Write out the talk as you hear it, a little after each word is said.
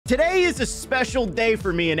Today is a special day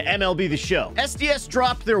for me in MLB The Show. SDS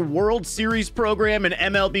dropped their World Series program in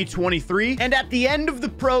MLB 23, and at the end of the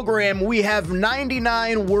program, we have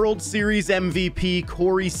 99 World Series MVP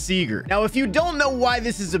Corey Seager. Now, if you don't know why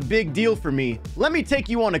this is a big deal for me, let me take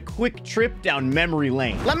you on a quick trip down memory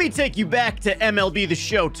lane. Let me take you back to MLB The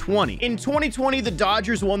Show 20. In 2020, the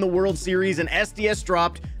Dodgers won the World Series, and SDS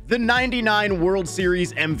dropped the 99 World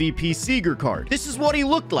Series MVP Seager card. This is what he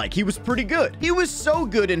looked like. He was pretty good. He was so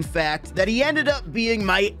good, in fact, that he ended up being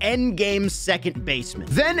my endgame second baseman.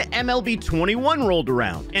 Then MLB 21 rolled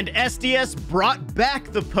around, and SDS brought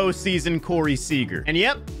back the postseason Corey Seager. And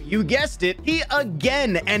yep, you guessed it, he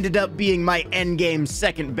again ended up being my endgame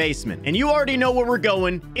second baseman. And you already know where we're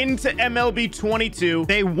going, into MLB 22.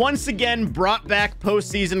 They once again brought back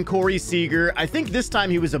postseason Corey Seager. I think this time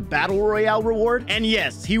he was a Battle Royale reward. And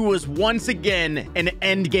yes, he was once again an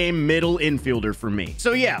endgame middle infielder for me.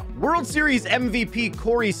 So yeah, World Series MVP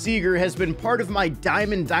Corey Seager has been part of my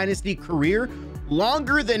Diamond Dynasty career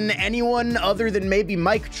longer than anyone other than maybe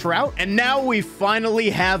Mike Trout, and now we finally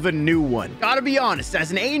have a new one. Gotta be honest,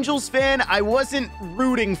 as an Angels fan, I wasn't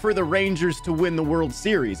rooting for the Rangers to win the World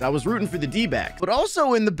Series. I was rooting for the D-backs. But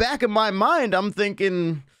also in the back of my mind, I'm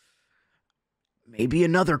thinking, maybe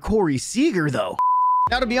another Corey Seager though.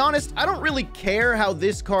 Now, to be honest, I don't really care how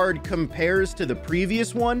this card compares to the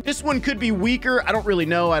previous one. This one could be weaker. I don't really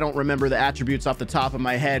know. I don't remember the attributes off the top of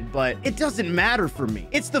my head, but it doesn't matter for me.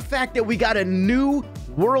 It's the fact that we got a new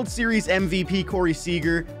World Series MVP Corey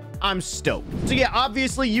Seager. I'm stoked. So yeah,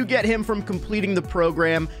 obviously you get him from completing the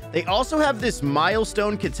program. They also have this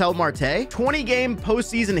milestone Ketel Marte, 20-game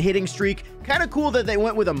postseason hitting streak. Kind of cool that they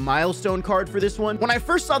went with a milestone card for this one. When I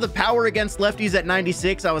first saw the power against lefties at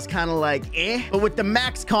 96, I was kind of like, eh. But with the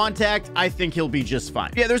max contact, I think he'll be just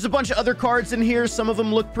fine. Yeah, there's a bunch of other cards in here. Some of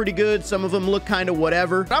them look pretty good. Some of them look kind of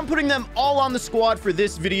whatever. But I'm putting them all on the squad for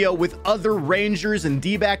this video with other Rangers and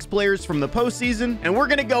D-backs players from the postseason. And we're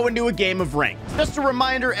going to go into a game of ranked. Just a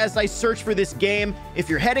reminder, as I search for this game, if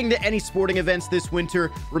you're heading to any sporting events this winter,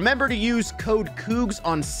 remember to use code COOGS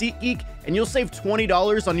on SeatGeek and you'll save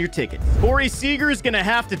 $20 on your ticket. Corey Seager is going to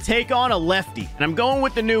have to take on a lefty. And I'm going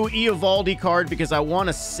with the new Eovaldi card because I want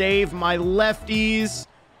to save my lefties.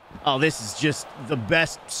 Oh, this is just the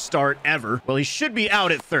best start ever. Well, he should be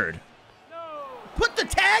out at third. No. Put the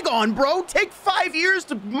tag on, bro. Take 5 years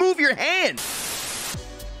to move your hand.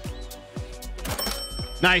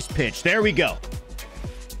 Nice pitch. There we go.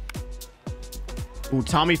 Ooh,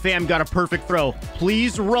 Tommy Pham got a perfect throw.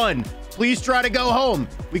 Please run. Please try to go home.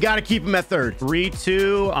 We got to keep him at third.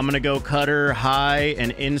 3-2. I'm going to go cutter high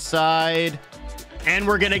and inside. And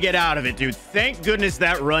we're going to get out of it, dude. Thank goodness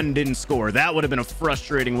that run didn't score. That would have been a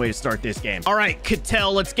frustrating way to start this game. All right,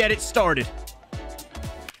 Ketel, let's get it started.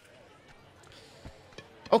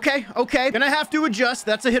 Okay. Gonna have to adjust.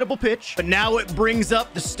 That's a hittable pitch. But now it brings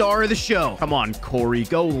up the star of the show. Come on, Corey.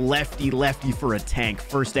 Go lefty for a tank.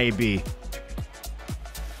 First AB.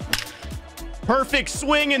 Perfect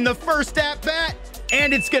swing in the first at-bat,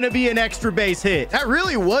 and it's going to be an extra base hit. That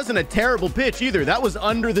really wasn't a terrible pitch either. That was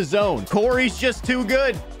under the zone. Corey's just too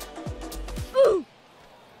good. Ooh.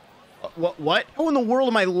 What? How in the world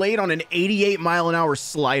am I late on an 88-mile-an-hour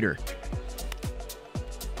slider?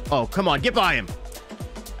 Oh, come on. Get by him.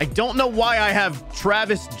 I don't know why I have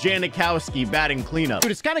Travis Janikowski batting cleanup.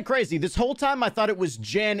 Dude, it's kind of crazy. This whole time I thought it was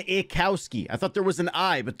Janikowski. I thought there was an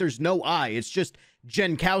I, but there's no I. It's just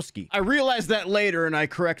Jankowski. I realized that later and I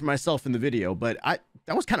correct myself in the video, but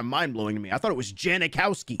that was kind of mind-blowing to me. I thought it was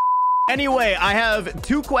Janikowski. Anyway, I have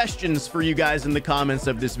 2 questions for you guys in the comments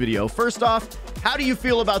of this video. First off, how do you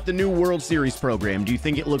feel about the new World Series program? Do you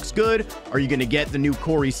think it looks good? Are you going to get the new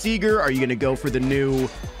Corey Seager? Are you going to go for the new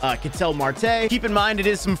Ketel Marte? Keep in mind, it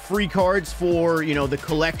is some free cards for, you know, the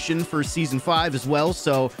collection for Season 5 as well.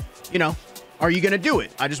 So, you know, are you going to do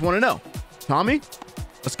it? I just want to know. Tommy?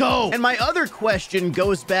 Let's go. And my other question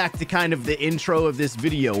goes back to kind of the intro of this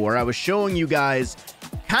video where I was showing you guys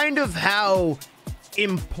kind of how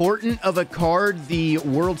important of a card the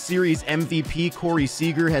World Series MVP Corey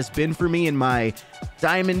Seager has been for me in my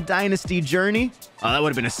Diamond Dynasty journey. Oh, that would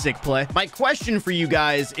have been a sick play. My question for you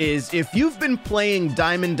guys is, if you've been playing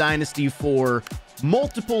Diamond Dynasty for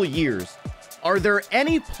multiple years, are there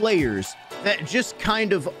any players that just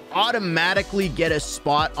kind of automatically get a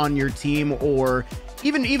spot on your team? Or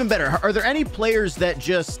even better, are there any players that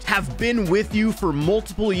just have been with you for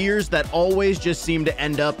multiple years that always just seem to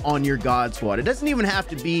end up on your God squad? It doesn't even have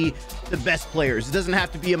to be the best players. It doesn't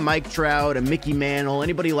have to be a Mike Trout, a Mickey Mantle,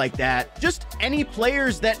 anybody like that. Just any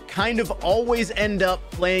players that kind of always end up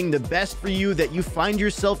playing the best for you that you find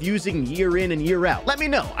yourself using year in and year out. Let me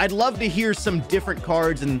know. I'd love to hear some different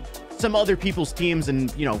cards and some other people's teams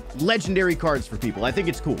and, you know, legendary cards for people. I think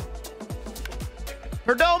it's cool.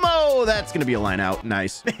 Perdomo, that's going to be a line out.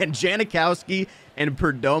 Nice. Man, Janikowski and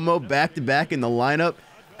Perdomo back-to-back in the lineup.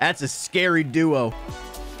 That's a scary duo.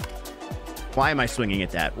 Why am I swinging at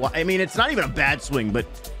that? Well, I mean, it's not even a bad swing, but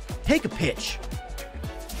take a pitch.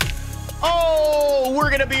 Oh, we're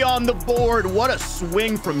going to be on the board. What a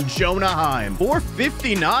swing from Jonah Heim.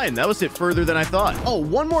 459. That was hit further than I thought. Oh,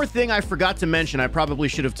 one more thing I forgot to mention. I probably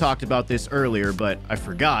should have talked about this earlier, but I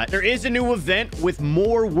forgot. There is a new event with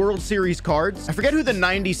more World Series cards. I forget who the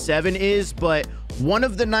 97 is, but one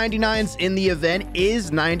of the 99s in the event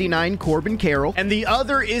is 99 Corbin Carroll, and the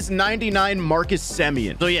other is 99 Marcus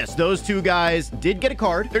Semien. So yes, those two guys did get a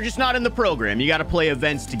card. They're just not in the program. You got to play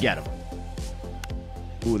events to get them.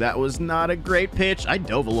 Ooh, that was not a great pitch. I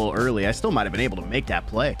dove a little early. I still might have been able to make that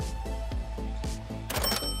play.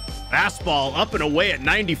 Fastball up and away at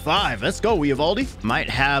 95. Let's go, Eovaldi.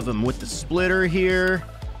 Might have him with the splitter here.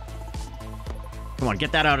 Come on,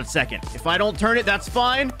 get that out at second. If I don't turn it, that's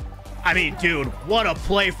fine. I mean, dude, what a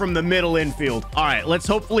play from the middle infield. All right, let's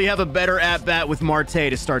hopefully have a better at-bat with Marte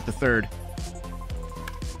to start the third.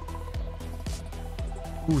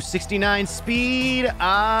 Ooh, 69 speed.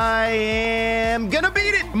 I am gonna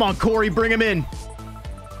beat it. Come on, Corey, bring him in.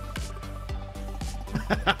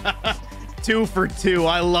 2 for 2.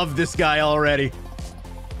 I love this guy already.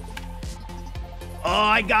 Oh,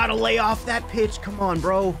 I gotta lay off that pitch. Come on,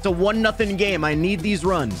 bro. It's a 1-0 game. I need these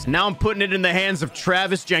runs. Now I'm putting it in the hands of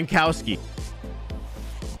Travis Jankowski.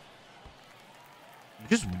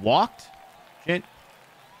 Just walked.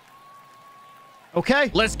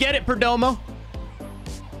 Okay, let's get it, Perdomo.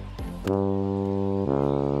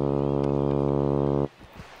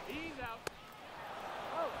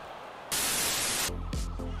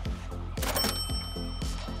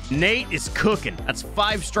 Nate is cooking. That's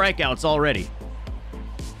 5 strikeouts already.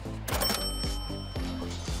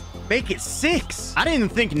 Make it 6. I didn't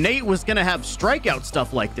think Nate was going to have strikeout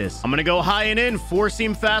stuff like this. I'm going to go high and in.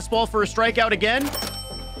 4-seam fastball for a strikeout again.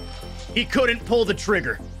 He couldn't pull the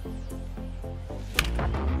trigger.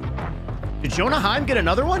 Did Jonah Heim get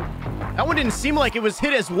another one? That one didn't seem like it was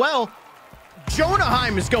hit as well. Jonah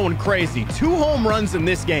Heim is going crazy. 2 home runs in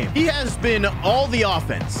this game. He has been all the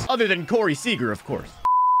offense, other than Corey Seager, of course.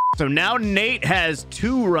 So now Nate has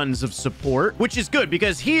 2 runs of support, which is good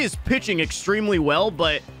because he is pitching extremely well,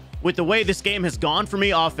 but with the way this game has gone for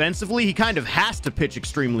me offensively, he kind of has to pitch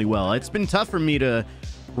extremely well. It's been tough for me to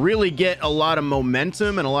really get a lot of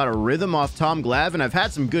momentum and a lot of rhythm off Tom Glav, and I've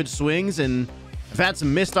had some good swings and I've had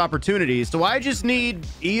some missed opportunities, so I just need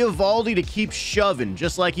Eovaldi to keep shoving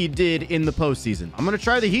just like he did in the postseason. I'm going to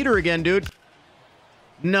try the heater again, dude.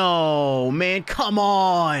 No, man, come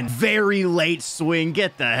on. Very late swing.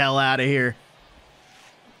 Get the hell out of here.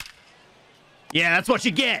 Yeah, that's what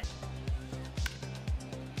you get.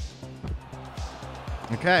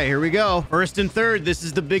 Okay, here we go. First and third. This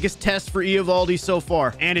is the biggest test for Eovaldi so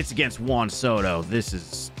far. And it's against Juan Soto. This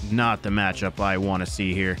is not the matchup I want to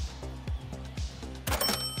see here.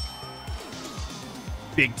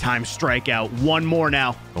 Big time strikeout. 1 more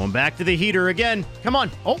now. Going back to the heater again. Come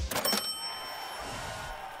on. Oh.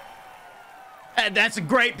 And that's a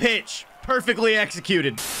great pitch. Perfectly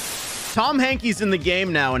executed. Tom Hankey's in the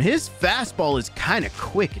game now, and his fastball is kind of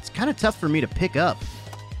quick. It's kind of tough for me to pick up.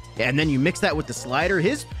 Yeah, and then you mix that with the slider.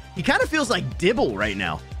 He kind of feels like Dibble right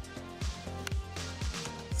now.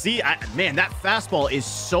 See, man, that fastball is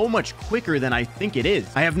so much quicker than I think it is.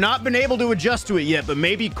 I have not been able to adjust to it yet, but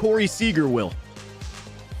maybe Corey Seager will.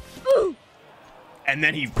 And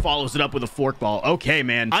then he follows it up with a forkball. Okay,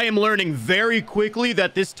 man. I am learning very quickly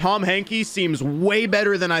that this Tom Hankey seems way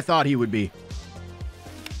better than I thought he would be.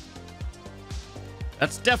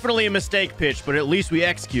 That's definitely a mistake pitch, but at least we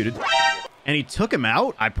executed. And he took him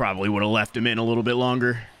out? I probably would have left him in a little bit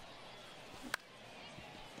longer.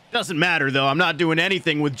 Doesn't matter, though. I'm not doing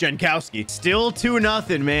anything with Jankowski. Still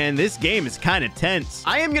 2-0, man. This game is kind of tense.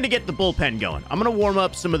 I am going to get the bullpen going. I'm going to warm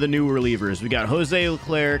up some of the new relievers. We got Jose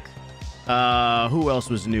Leclerc. Who else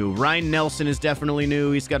was new? Ryan Nelson is definitely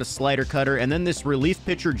new. He's got a slider cutter. And then this relief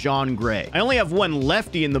pitcher, John Gray. I only have 1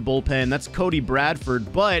 lefty in the bullpen. That's Cody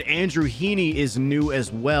Bradford, but Andrew Heaney is new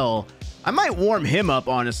as well. I might warm him up,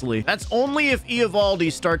 honestly. That's only if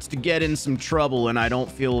Eovaldi starts to get in some trouble and I don't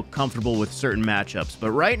feel comfortable with certain matchups.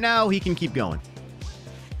 But right now, he can keep going.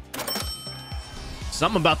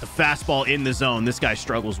 Something about the fastball in the zone this guy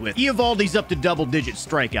struggles with. Eovaldi's up to double-digit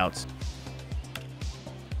strikeouts.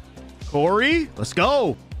 Corey, let's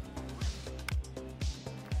go.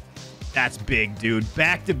 That's big, dude.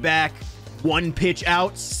 Back-to-back 1 pitch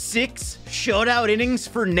out, 6 shutout innings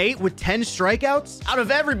for Nate with 10 strikeouts. Out of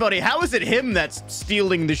everybody, how is it him that's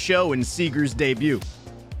stealing the show in Seager's debut?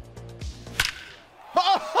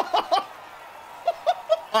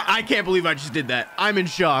 I can't believe I just did that. I'm in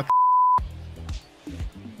shock.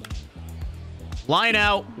 Line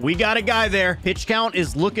out. We got a guy there. Pitch count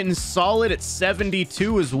is looking solid at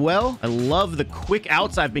 72 as well. I love the quick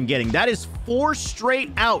outs I've been getting. That is 4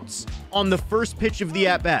 straight outs on the first pitch of the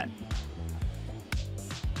at-bat.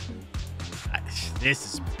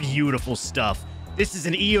 This is beautiful stuff. This is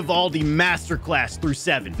an Eovaldi masterclass through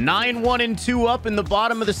 7. 9-1-2 up in the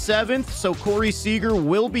bottom of the 7th. So Corey Seager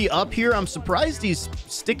will be up here. I'm surprised he's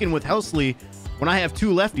sticking with Helsley when I have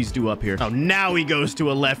 2 lefties due up here. Oh, now he goes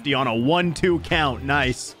to a lefty on a 1-2 count.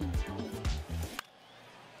 Nice.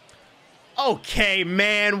 Okay,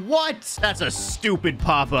 man. What? That's a stupid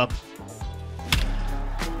pop-up.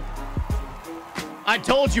 I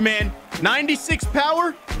told you, man. 96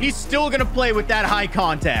 power. He's still going to play with that high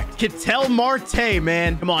contact. Ketel Marte,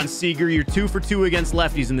 man. Come on, Seager. You're 2 for 2 against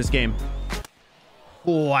lefties in this game.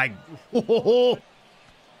 Oh,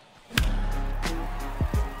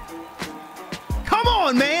 Come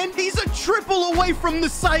on, man. He's a triple away from the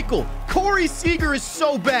cycle. Corey Seager is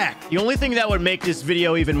so back. The only thing that would make this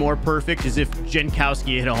video even more perfect is if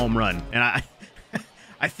Jankowski hit a home run. And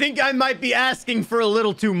I think I might be asking for a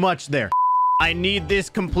little too much there. I need this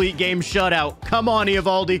complete game shutout. Come on,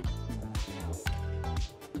 Eovaldi.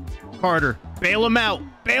 Carter, bail him out.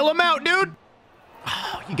 Bail him out, dude.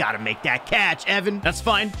 Oh, you got to make that catch, Evan. That's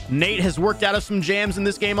fine. Nate has worked out of some jams in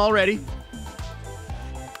this game already.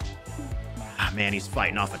 Ah, man, he's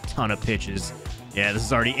fighting off a ton of pitches. Yeah, this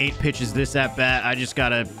is already 8 pitches this at-bat. I just got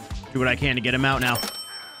to do what I can to get him out now.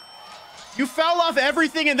 You foul off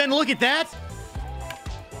everything, and then look at that.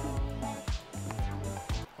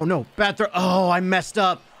 Oh, no. Bad throw. Oh, I messed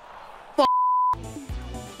up. F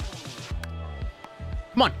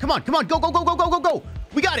Come on. Come on. Come on. Go, go, go, go, go, go, go.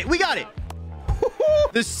 We got it. We got it.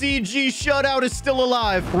 The CG shutout is still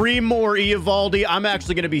alive. 3 more Eovaldi. I'm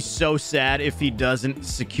actually going to be so sad if he doesn't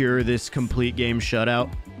secure this complete game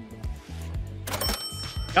shutout.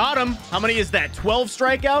 Got him. How many is that? 12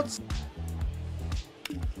 strikeouts?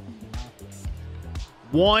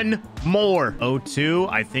 1 more.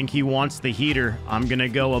 0-2. I think he wants the heater. I'm going to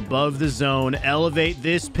go above the zone, elevate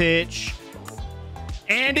this pitch,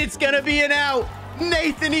 and it's going to be an out.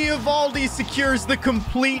 Nathan Eovaldi secures the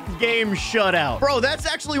complete game shutout. Bro, that's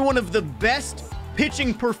actually one of the best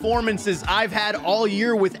pitching performances I've had all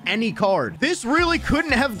year with any card. This really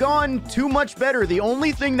couldn't have gone too much better. The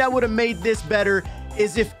only thing that would have made this better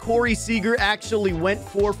is if Corey Seager actually went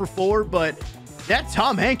 4 for 4, but that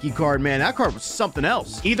Tom Hankey card, man, that card was something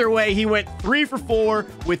else. Either way, he went 3 for 4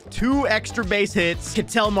 with 2 extra base hits.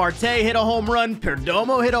 Ketel Marte hit a home run.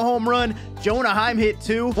 Perdomo hit a home run. Jonah Heim hit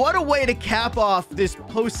 2. What a way to cap off this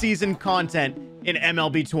postseason content in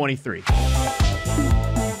MLB 23.